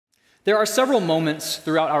There are several moments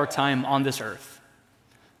throughout our time on this earth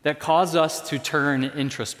that cause us to turn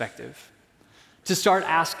introspective, to start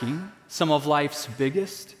asking some of life's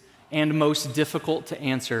biggest and most difficult to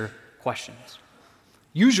answer questions.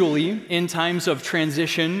 Usually, in times of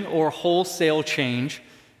transition or wholesale change,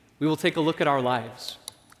 we will take a look at our lives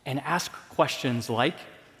and ask questions like,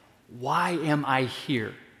 why am I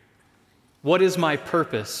here? What is my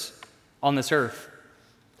purpose on this earth?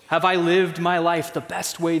 Have I lived my life the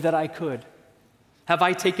best way that I could? Have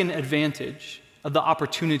I taken advantage of the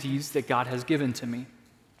opportunities that God has given to me?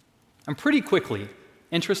 And pretty quickly,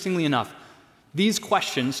 interestingly enough, these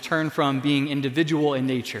questions turn from being individual in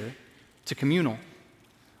nature to communal.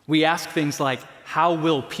 We ask things like, how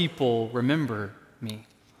will people remember me?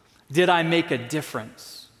 Did I make a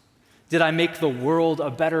difference? Did I make the world a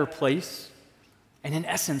better place? And in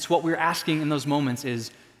essence, what we're asking in those moments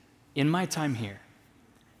is, in my time here,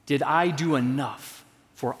 did I do enough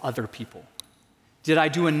for other people? Did I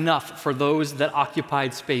do enough for those that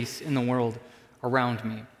occupied space in the world around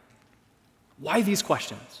me? Why these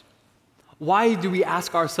questions? Why do we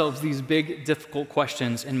ask ourselves these big, difficult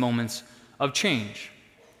questions in moments of change?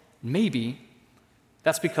 Maybe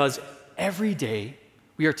that's because every day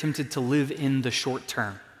we are tempted to live in the short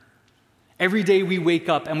term. Every day we wake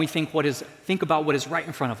up and we think about what is right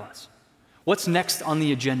in front of us. What's next on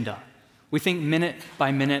the agenda? We think minute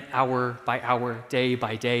by minute, hour by hour, day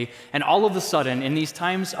by day, and all of a sudden, in these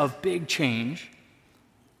times of big change,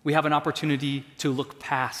 we have an opportunity to look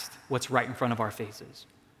past what's right in front of our faces.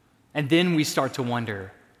 And then we start to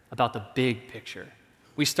wonder about the big picture.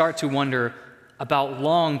 We start to wonder about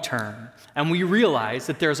long term, and we realize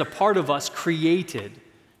that there's a part of us created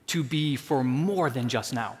to be for more than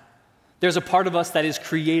just now. There's a part of us that is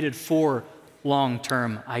created for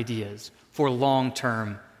long-term ideas, for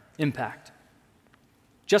long-term impact.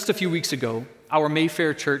 Just a few weeks ago, our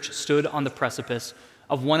Mayfair church stood on the precipice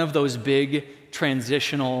of one of those big,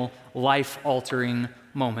 transitional, life-altering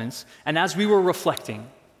moments. And as we were reflecting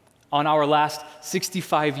on our last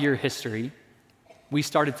 65-year history, we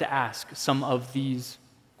started to ask some of these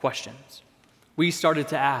questions. We started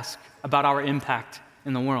to ask about our impact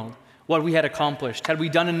in the world, what we had accomplished. Had we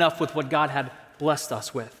done enough with what God had blessed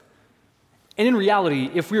us with? And in reality,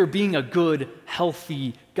 if we are being a good,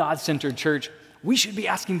 healthy, God-centered church, we should be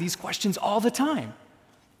asking these questions all the time.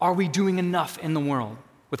 Are we doing enough in the world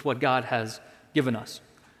with what God has given us?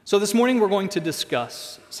 So this morning, we're going to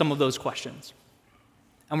discuss some of those questions.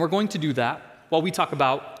 And we're going to do that while we talk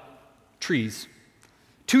about trees.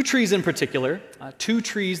 Two trees in particular, two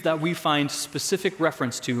trees that we find specific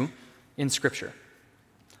reference to in Scripture.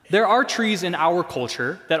 There are trees in our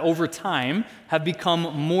culture that over time have become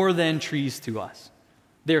more than trees to us.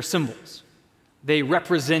 They are symbols. They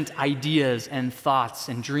represent ideas and thoughts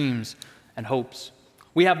and dreams and hopes.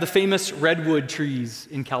 We have the famous redwood trees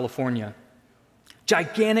in California.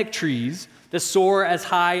 Gigantic trees that soar as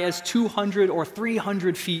high as 200 or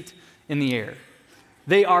 300 feet in the air.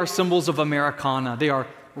 They are symbols of Americana. They are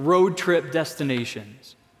road trip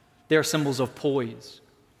destinations. They are symbols of poise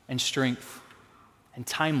and strength and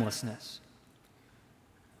timelessness.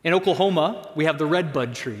 In Oklahoma, we have the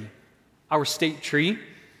redbud tree, our state tree,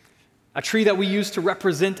 a tree that we use to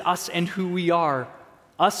represent us and who we are.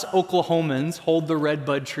 Us Oklahomans hold the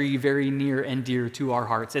redbud tree very near and dear to our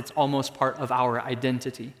hearts. It's almost part of our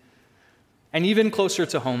identity. And even closer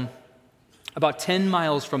to home, about 10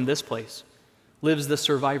 miles from this place, lives the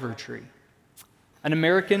survivor tree, an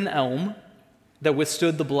American elm that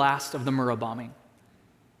withstood the blast of the Murrah bombing,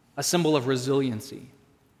 a symbol of resiliency,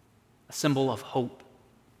 a symbol of hope.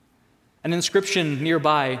 An inscription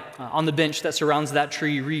nearby on the bench that surrounds that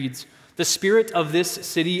tree reads, "The spirit of this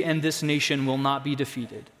city and this nation will not be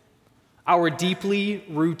defeated. Our deeply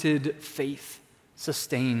rooted faith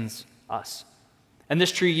sustains us." And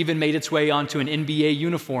this tree even made its way onto an NBA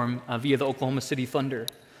uniform via the Oklahoma City Thunder.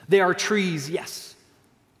 They are trees, yes,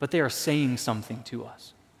 but they are saying something to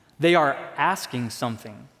us. They are asking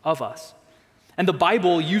something of us. And the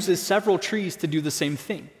Bible uses several trees to do the same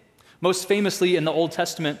thing. Most famously in the Old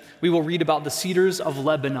Testament, we will read about the cedars of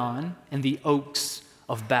Lebanon and the oaks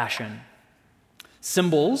of Bashan,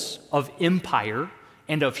 symbols of empire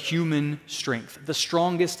and of human strength, the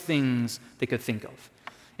strongest things they could think of.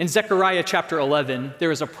 In Zechariah chapter 11,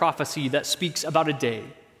 there is a prophecy that speaks about a day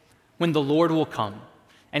when the Lord will come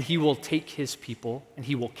and he will take his people and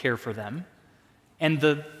he will care for them. And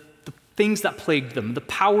the things that plagued them, the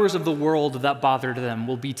powers of the world that bothered them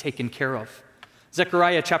will be taken care of.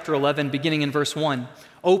 Zechariah chapter 11, beginning in verse 1,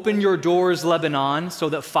 "Open your doors, Lebanon, so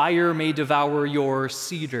that fire may devour your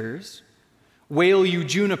cedars. Wail, you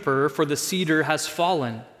juniper, for the cedar has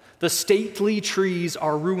fallen. The stately trees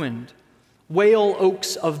are ruined. Whale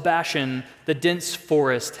oaks of Bashan, the dense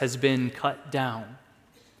forest has been cut down.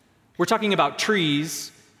 We're talking about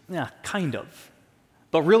trees, yeah, kind of.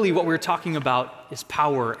 But really what we're talking about is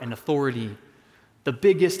power and authority. The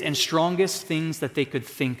biggest and strongest things that they could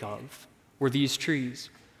think of were these trees.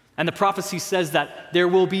 And the prophecy says that there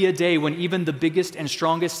will be a day when even the biggest and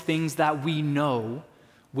strongest things that we know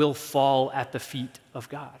will fall at the feet of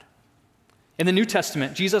God. In the New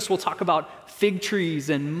Testament, Jesus will talk about fig trees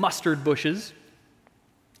and mustard bushes.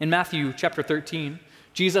 In Matthew chapter 13,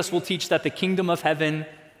 Jesus will teach that the kingdom of heaven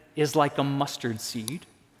is like a mustard seed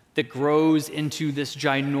that grows into this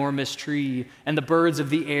ginormous tree, and the birds of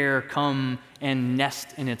the air come and nest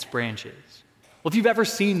in its branches. Well, if you've ever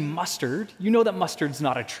seen mustard, you know that mustard's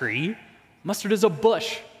not a tree. Mustard is a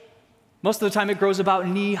bush. Most of the time it grows about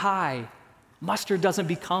knee-high. Mustard doesn't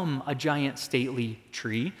become a giant stately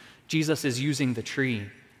tree. Jesus is using the tree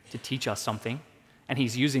to teach us something, and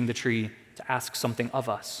he's using the tree to ask something of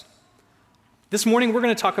us. This morning, we're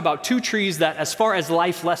going to talk about two trees that, as far as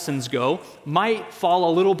life lessons go, might fall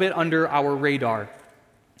a little bit under our radar.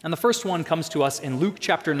 And the first one comes to us in Luke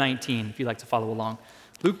chapter 19, if you'd like to follow along.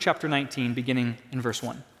 Luke chapter 19, beginning in verse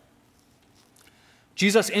 1.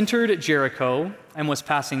 Jesus entered Jericho and was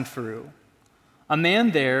passing through. A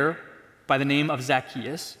man there by the name of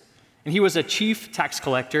Zacchaeus, and he was a chief tax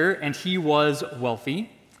collector, and he was wealthy.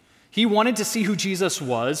 He wanted to see who Jesus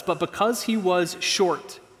was, but because he was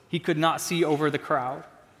short, he could not see over the crowd.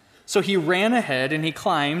 So he ran ahead and he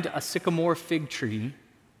climbed a sycamore fig tree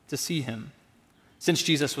to see him, since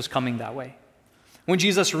Jesus was coming that way. When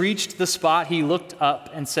Jesus reached the spot, he looked up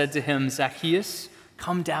and said to him, "Zacchaeus,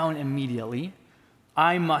 come down immediately.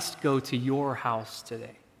 I must go to your house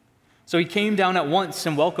today." So he came down at once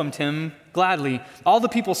and welcomed him gladly. All the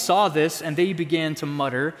people saw this, and they began to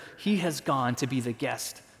mutter, "He has gone to be the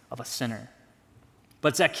guest of a sinner."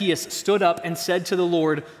 But Zacchaeus stood up and said to the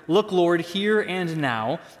Lord, "Look, Lord, here and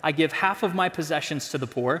now I give half of my possessions to the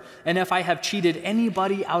poor, and if I have cheated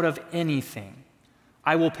anybody out of anything,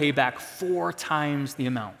 I will pay back 4 times the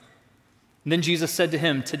amount." And then Jesus said to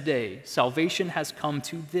him, "Today salvation has come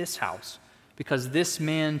to this house, because this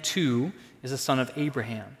man too is a son of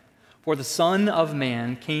Abraham. For the Son of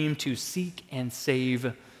Man came to seek and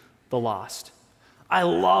save the lost." I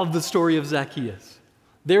love the story of Zacchaeus.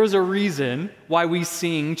 There's a reason why we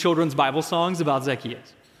sing children's Bible songs about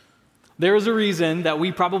Zacchaeus. There is a reason that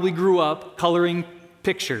we probably grew up coloring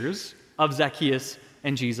pictures of Zacchaeus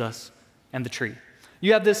and Jesus and the tree.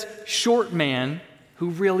 You have this short man who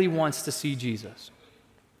really wants to see Jesus.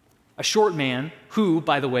 A short man who,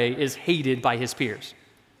 by the way, is hated by his peers,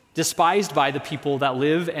 despised by the people that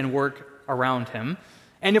live and work around him.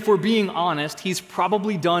 And if we're being honest, he's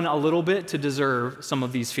probably done a little bit to deserve some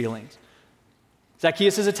of these feelings.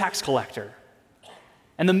 Zacchaeus is a tax collector.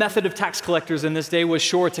 And the method of tax collectors in this day was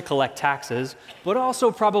sure to collect taxes, but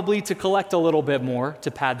also probably to collect a little bit more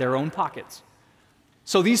to pad their own pockets.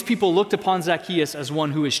 So these people looked upon Zacchaeus as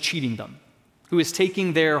one who is cheating them, who is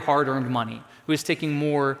taking their hard-earned money, who is taking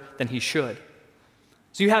more than he should.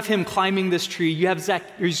 So you have him climbing this tree. You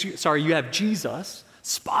have Jesus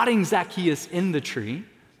spotting Zacchaeus in the tree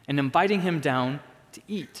and inviting him down to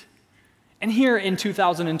eat. And here in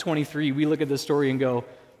 2023, we look at this story and go,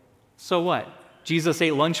 so what? Jesus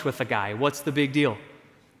ate lunch with a guy. What's the big deal?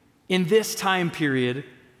 In this time period,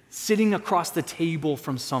 sitting across the table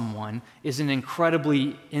from someone is an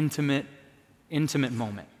incredibly intimate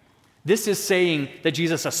moment. This is saying that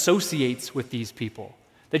Jesus associates with these people,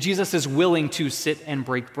 that Jesus is willing to sit and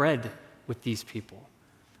break bread with these people.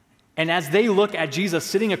 And as they look at Jesus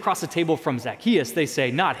sitting across the table from Zacchaeus, they say,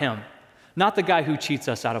 not him, not the guy who cheats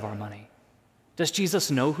us out of our money. Does Jesus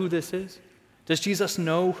know who this is? Does Jesus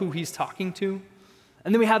know who he's talking to?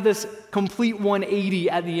 And then we have this complete 180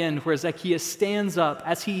 at the end where Zacchaeus stands up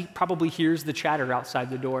as he probably hears the chatter outside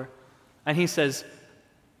the door. And he says,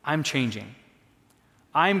 I'm changing.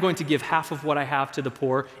 I'm going to give half of what I have to the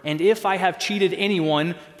poor. And if I have cheated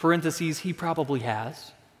anyone, parentheses, he probably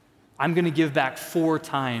has, I'm going to give back 4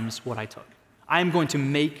 times what I took. I'm going to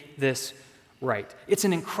make this right. It's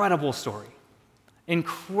an incredible story.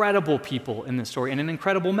 Incredible people in this story and an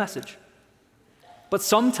incredible message. But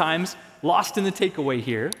sometimes, lost in the takeaway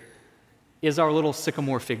here, is our little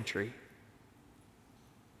sycamore fig tree.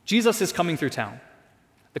 Jesus is coming through town.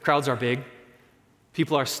 The crowds are big.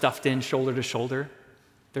 People are stuffed in shoulder to shoulder.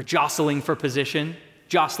 They're jostling for position,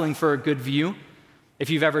 jostling for a good view. If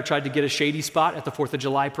you've ever tried to get a shady spot at the 4th of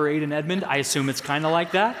July parade in Edmond, I assume it's kind of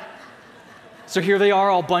like that. So here they are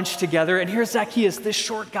all bunched together, and here's Zacchaeus, this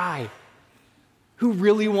short guy, Who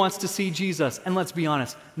really wants to see Jesus? And let's be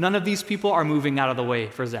honest, none of these people are moving out of the way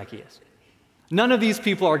for Zacchaeus. None of these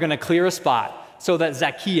people are going to clear a spot so that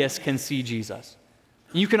Zacchaeus can see Jesus.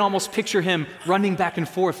 You can almost picture him running back and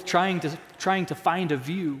forth, trying to find a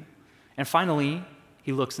view. And finally,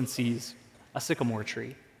 he looks and sees a sycamore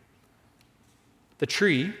tree. The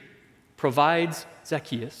tree provides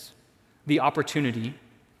Zacchaeus the opportunity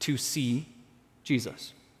to see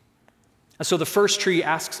Jesus. And so the first tree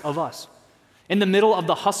asks of us, in the middle of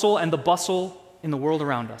the hustle and the bustle in the world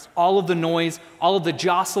around us, all of the noise, all of the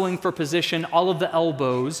jostling for position, all of the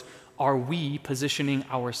elbows, are we positioning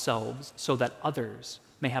ourselves so that others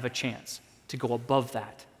may have a chance to go above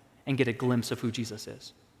that and get a glimpse of who Jesus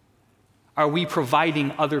is? Are we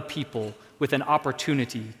providing other people with an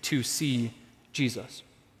opportunity to see Jesus?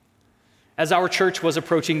 As our church was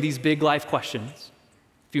approaching these big life questions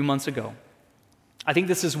a few months ago, I think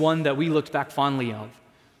this is one that we looked back fondly of.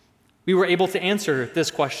 We were able to answer this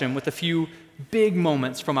question with a few big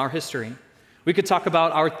moments from our history. We could talk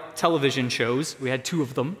about our television shows. We had 2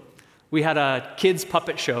 of them. We had a kids'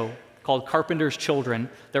 puppet show called Carpenter's Children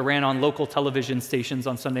that ran on local television stations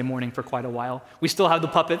on Sunday morning for quite a while. We still have the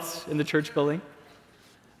puppets in the church building.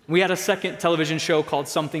 We had a second television show called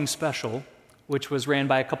Something Special, which was ran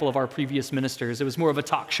by a couple of our previous ministers. It was more of a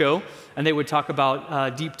talk show, and they would talk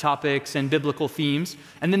about deep topics and biblical themes,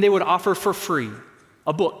 and then they would offer for free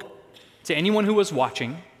a book to anyone who was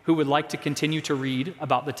watching who would like to continue to read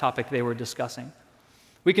about the topic they were discussing.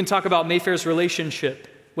 We can talk about Mayfair's relationship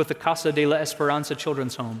with the Casa de la Esperanza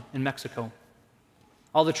Children's Home in Mexico.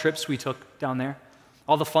 All the trips we took down there,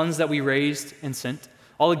 all the funds that we raised and sent,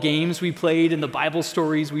 all the games we played and the Bible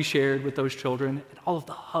stories we shared with those children, and all of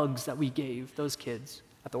the hugs that we gave those kids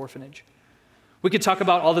at the orphanage. We could talk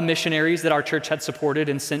about all the missionaries that our church had supported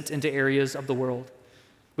and sent into areas of the world.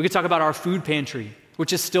 We could talk about our food pantry,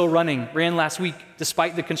 which is still running, ran last week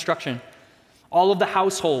despite the construction. All of the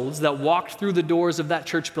households that walked through the doors of that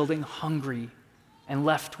church building hungry and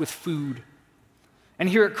left with food. And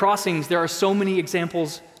here at Crossings, there are so many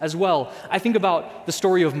examples as well. I think about the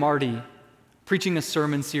story of Marty preaching a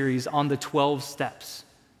sermon series on the 12 steps.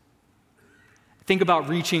 Think about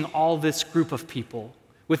reaching all this group of people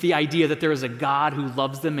with the idea that there is a God who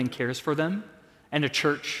loves them and cares for them, and a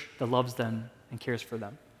church that loves them and cares for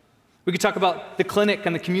them. We could talk about the clinic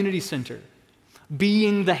and the community center,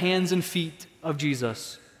 being the hands and feet of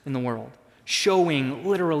Jesus in the world, showing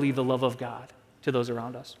literally the love of God to those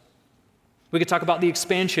around us. We could talk about the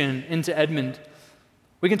expansion into Edmond.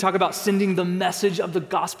 We can talk about sending the message of the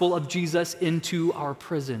gospel of Jesus into our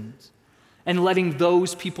prisons and letting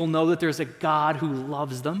those people know that there's a God who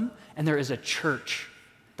loves them and there is a church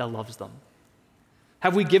that loves them.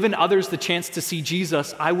 Have we given others the chance to see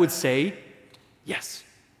Jesus? I would say, yes,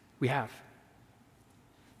 we have.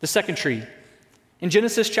 The second tree. In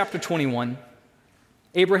Genesis chapter 21,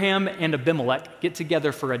 Abraham and Abimelech get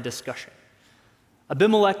together for a discussion.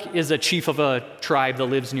 Abimelech is a chief of a tribe that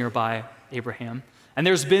lives nearby Abraham, and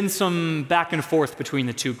there's been some back and forth between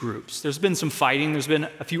the two groups. There's been some fighting, there's been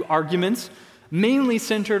a few arguments, mainly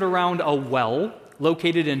centered around a well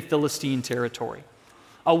located in Philistine territory.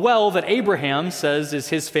 A well that Abraham says is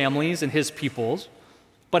his family's and his people's,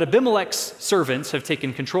 but Abimelech's servants have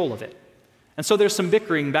taken control of it. And so there's some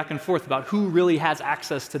bickering back and forth about who really has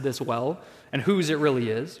access to this well and whose it really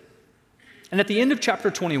is. And at the end of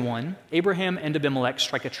chapter 21, Abraham and Abimelech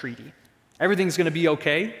strike a treaty. Everything's going to be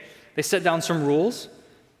okay. They set down some rules.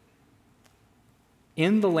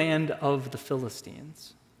 In the land of the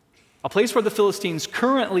Philistines, a place where the Philistines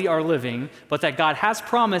currently are living, but that God has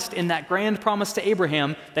promised in that grand promise to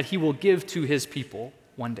Abraham that he will give to his people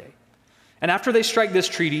one day. And after they strike this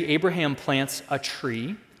treaty, Abraham plants a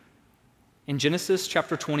tree in Genesis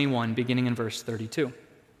chapter 21, beginning in verse 32.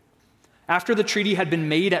 After the treaty had been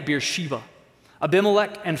made at Beersheba,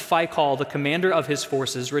 Abimelech and Phicol, the commander of his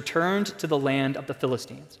forces, returned to the land of the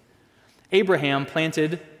Philistines. Abraham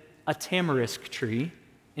planted a tamarisk tree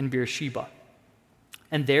in Beersheba,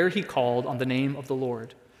 and there he called on the name of the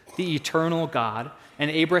Lord, the eternal God, and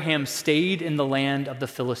Abraham stayed in the land of the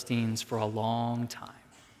Philistines for a long time.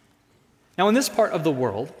 Now, in this part of the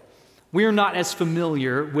world, we are not as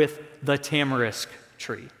familiar with the tamarisk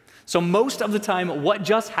tree. So most of the time, what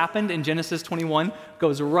just happened in Genesis 21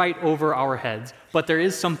 goes right over our heads, but there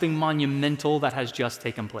is something monumental that has just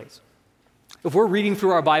taken place. If we're reading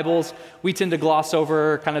through our Bibles, we tend to gloss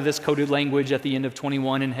over kind of this coded language at the end of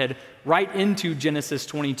 21 and head right into Genesis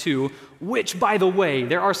 22, which, by the way,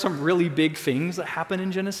 there are some really big things that happen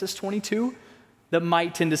in Genesis 22 that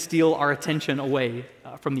might tend to steal our attention away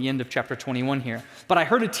from the end of chapter 21 here. But I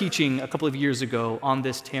heard a teaching a couple of years ago on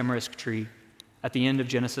this tamarisk tree at the end of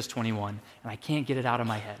Genesis 21, and I can't get it out of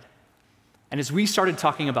my head. And as we started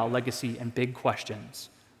talking about legacy and big questions,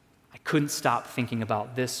 I couldn't stop thinking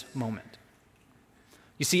about this moment.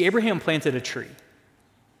 You see, Abraham planted a tree,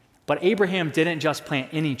 but Abraham didn't just plant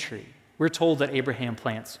any tree. We're told that Abraham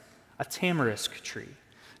plants a tamarisk tree.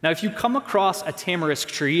 Now, if you come across a tamarisk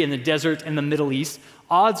tree in the desert in the Middle East,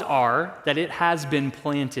 odds are that it has been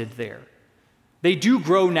planted there. They do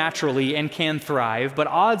grow naturally and can thrive, but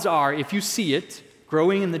odds are if you see it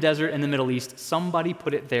growing in the desert in the Middle East, somebody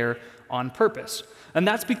put it there on purpose. And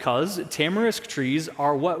that's because tamarisk trees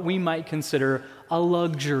are what we might consider a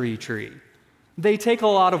luxury tree. They take a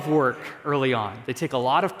lot of work early on. They take a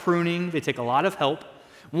lot of pruning. They take a lot of help.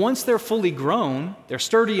 Once they're fully grown, they're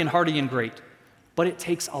sturdy and hardy and great. But it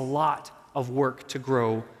takes a lot of work to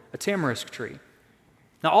grow a tamarisk tree.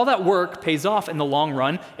 Now, all that work pays off in the long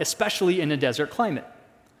run, especially in a desert climate.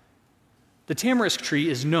 The tamarisk tree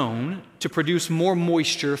is known to produce more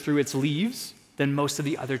moisture through its leaves than most of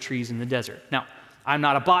the other trees in the desert. Now, I'm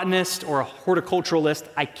not a botanist or a horticulturalist.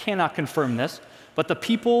 I cannot confirm this, but the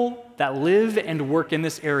people that live and work in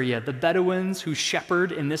this area, the Bedouins who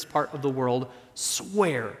shepherd in this part of the world,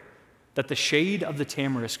 swear that the shade of the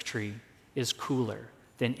tamarisk tree is cooler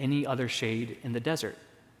than any other shade in the desert.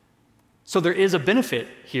 So there is a benefit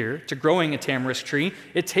here to growing a tamarisk tree.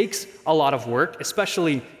 It takes a lot of work,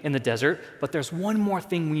 especially in the desert, but there's one more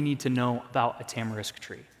thing we need to know about a tamarisk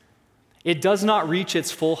tree. It does not reach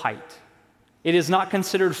its full height. It is not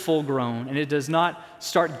considered full grown, and it does not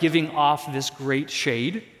start giving off this great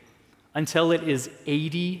shade until it is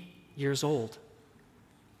 80 years old.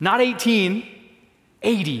 Not 18,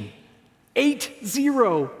 80.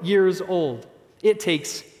 80 years old. It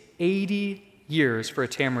takes 80 years for a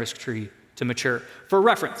tamarisk tree to mature. For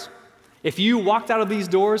reference, if you walked out of these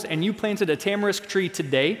doors and you planted a tamarisk tree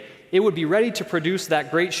today, it would be ready to produce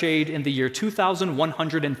that great shade in the year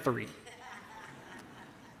 2103.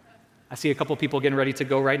 I see a couple people getting ready to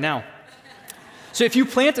go right now. So if you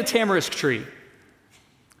plant a tamarisk tree,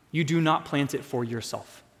 you do not plant it for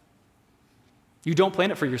yourself. You don't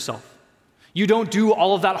plant it for yourself. You don't do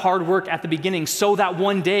all of that hard work at the beginning so that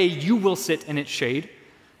one day you will sit in its shade.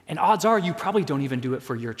 And odds are you probably don't even do it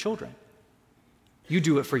for your children. You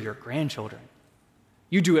do it for your grandchildren.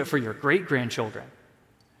 You do it for your great-grandchildren.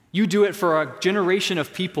 You do it for a generation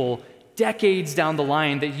of people decades down the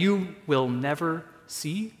line that you will never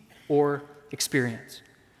see or experience.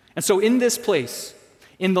 And so in this place,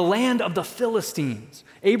 in the land of the Philistines,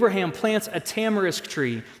 Abraham plants a tamarisk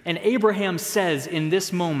tree, and Abraham says in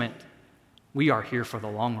this moment, we are here for the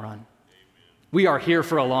long run. We are here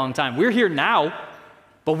for a long time. We're here now,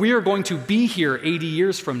 but we are going to be here 80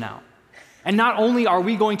 years from now. And not only are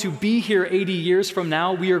we going to be here 80 years from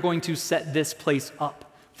now, we are going to set this place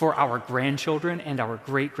up for our grandchildren and our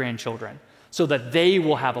great-grandchildren so that they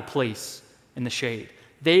will have a place in the shade.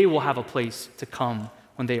 They will have a place to come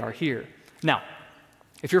when they are here. Now,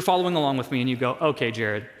 if you're following along with me and you go, okay,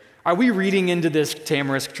 Jared, are we reading into this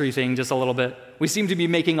tamarisk tree thing just a little bit? We seem to be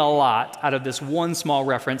making a lot out of this one small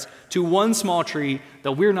reference to one small tree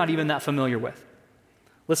that we're not even that familiar with.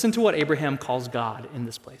 Listen to what Abraham calls God in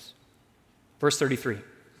this place. Verse 33.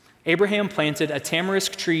 Abraham planted a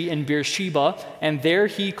tamarisk tree in Beersheba, and there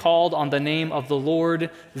he called on the name of the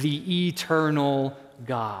Lord, the eternal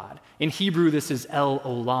God. In Hebrew, this is El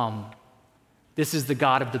Olam. This is the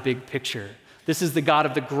God of the big picture. This is the God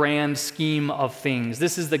of the grand scheme of things.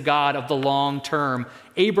 This is the God of the long term.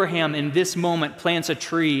 Abraham, in this moment, plants a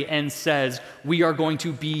tree and says, we are going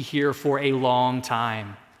to be here for a long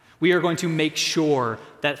time. We are going to make sure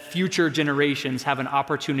that future generations have an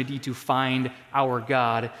opportunity to find our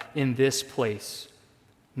God in this place,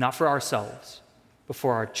 not for ourselves, but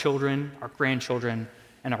for our children, our grandchildren,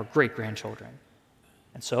 and our great-grandchildren.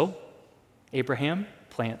 And so, Abraham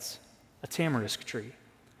plants a tamarisk tree.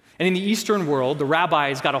 And in the Eastern world, the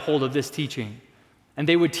rabbis got a hold of this teaching, and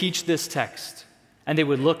they would teach this text, and they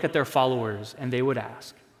would look at their followers, and they would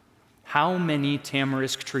ask, how many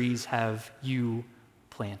tamarisk trees have you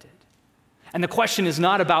planted? And the question is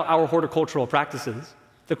not about our horticultural practices.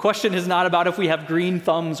 The question is not about if we have green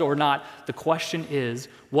thumbs or not. The question is,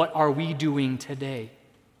 what are we doing today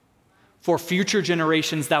for future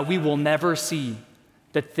generations that we will never see,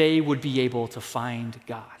 that they would be able to find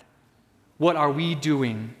God? What are we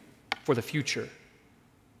doing for the future?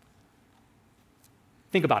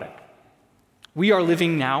 Think about it. We are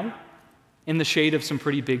living now in the shade of some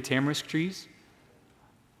pretty big tamarisk trees.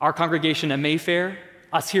 Our congregation at Mayfair,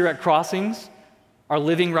 us here at Crossings, are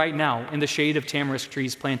living right now in the shade of tamarisk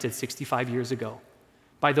trees planted 65 years ago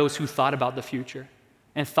by those who thought about the future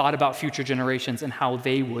and thought about future generations and how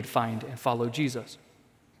they would find and follow Jesus.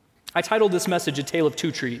 I titled this message A Tale of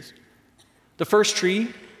Two Trees. The first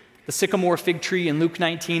tree, the sycamore fig tree in Luke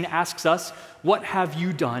 19, asks us, what have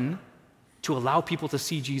you done to allow people to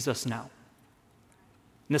see Jesus now?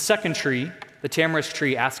 And the second tree, the tamarisk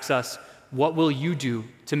tree, asks us, what will you do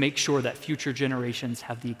to make sure that future generations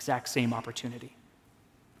have the exact same opportunity?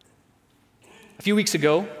 A few weeks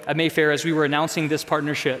ago at Mayfair, as we were announcing this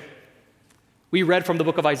partnership, we read from the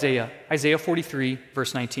book of Isaiah, Isaiah 43,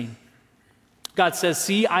 verse 19. God says,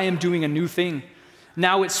 see, I am doing a new thing.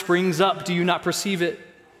 Now it springs up. Do you not perceive it?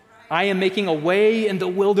 I am making a way in the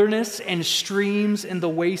wilderness and streams in the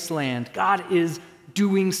wasteland. God is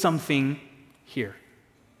doing something here.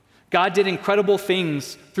 God did incredible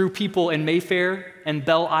things through people in Mayfair and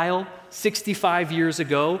Belle Isle 65 years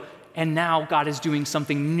ago, and now God is doing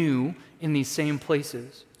something new in these same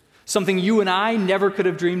places. Something you and I never could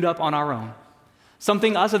have dreamed up on our own.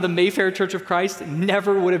 Something us at the Mayfair Church of Christ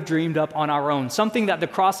never would have dreamed up on our own. Something that the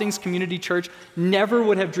Crossings Community Church never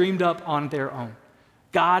would have dreamed up on their own.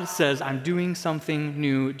 God says, I'm doing something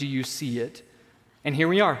new. Do you see it? And here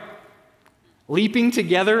we are, leaping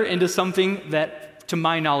together into something that, to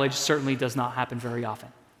my knowledge, certainly does not happen very often.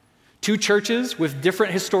 Two churches with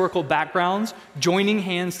different historical backgrounds joining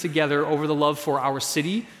hands together over the love for our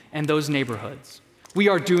city and those neighborhoods. We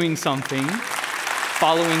are doing something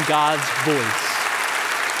following God's voice.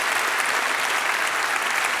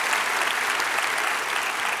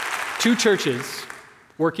 Two churches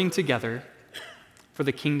working together for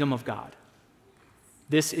the kingdom of God.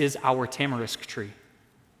 This is our tamarisk tree.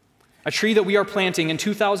 A tree that we are planting in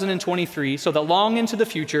 2023 so that long into the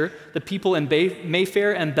future, the people in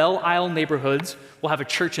Mayfair and Belle Isle neighborhoods will have a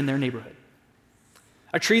church in their neighborhood.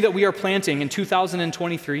 A tree that we are planting in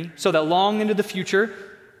 2023 so that long into the future,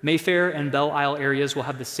 Mayfair and Belle Isle areas will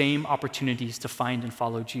have the same opportunities to find and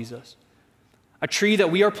follow Jesus. A tree that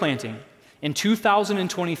we are planting in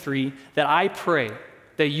 2023 that I pray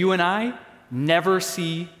that you and I never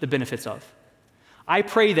see the benefits of. I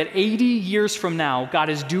pray that 80 years from now, God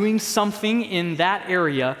is doing something in that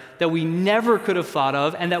area that we never could have thought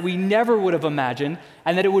of and that we never would have imagined,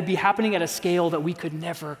 and that it would be happening at a scale that we could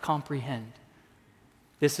never comprehend.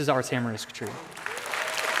 This is our tamarisk tree.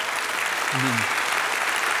 Amen.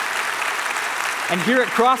 And here at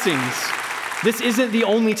Crossings, this isn't the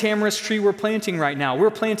only tamarisk tree we're planting right now.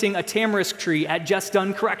 We're planting a tamarisk tree at Just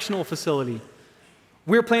Done Correctional Facility.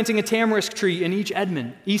 We're planting a tamarisk tree in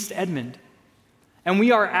East Edmond. And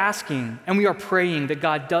we are asking and we are praying that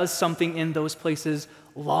God does something in those places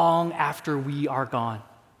long after we are gone.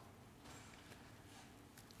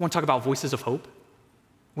 We want to talk about voices of hope.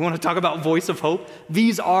 We want to talk about voice of hope.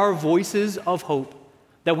 These are voices of hope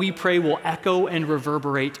that we pray will echo and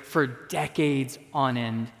reverberate for decades on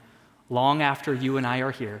end, long after you and I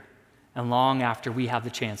are here, and long after we have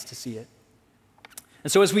the chance to see it.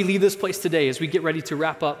 And so as we leave this place today, as we get ready to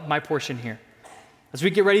wrap up my portion here, as we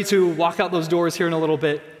get ready to walk out those doors here in a little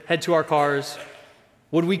bit, head to our cars,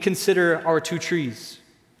 would we consider our two trees,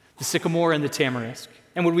 the sycamore and the tamarisk?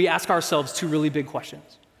 And would we ask ourselves two really big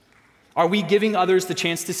questions? Are we giving others the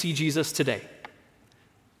chance to see Jesus today?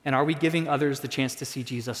 And are we giving others the chance to see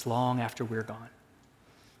Jesus long after we're gone?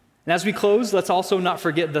 And as we close, let's also not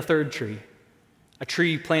forget the third tree, a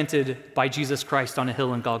tree planted by Jesus Christ on a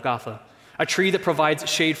hill in Golgotha, a tree that provides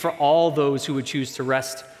shade for all those who would choose to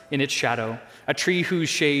rest in its shadow, a tree whose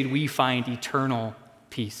shade we find eternal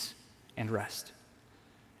peace and rest.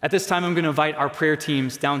 At this time, I'm going to invite our prayer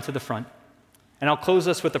teams down to the front, and I'll close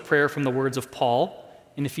us with a prayer from the words of Paul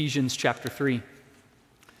in Ephesians chapter 3.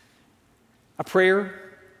 A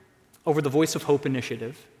prayer over the Voice of Hope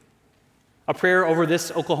initiative, a prayer over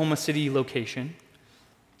this Oklahoma City location,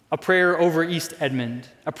 a prayer over East Edmond,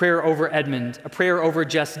 a prayer over Edmond, a prayer over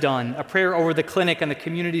Just Done, a prayer over the clinic and the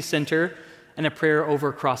community center, and a prayer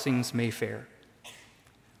over Crossings Mayfair.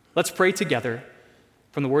 Let's pray together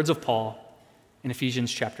from the words of Paul in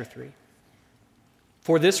Ephesians chapter 3.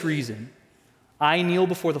 For this reason, I kneel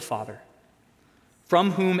before the Father,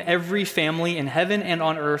 from whom every family in heaven and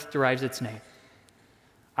on earth derives its name.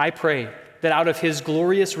 I pray that out of his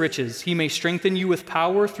glorious riches he may strengthen you with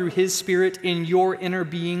power through his Spirit in your inner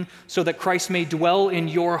being, so that Christ may dwell in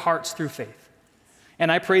your hearts through faith.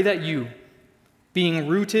 And I pray that you, being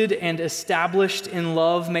rooted and established in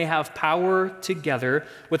love, may have power together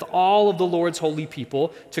with all of the Lord's holy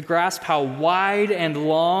people to grasp how wide and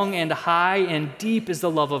long and high and deep is the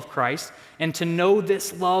love of Christ, and to know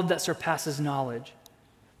this love that surpasses knowledge,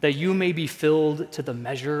 that you may be filled to the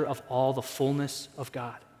measure of all the fullness of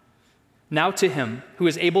God. Now to him who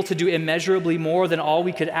is able to do immeasurably more than all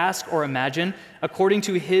we could ask or imagine, according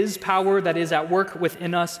to his power that is at work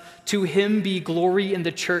within us, to him be glory in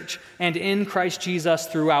the church and in Christ Jesus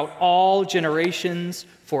throughout all generations,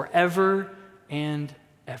 forever and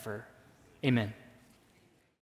ever. Amen.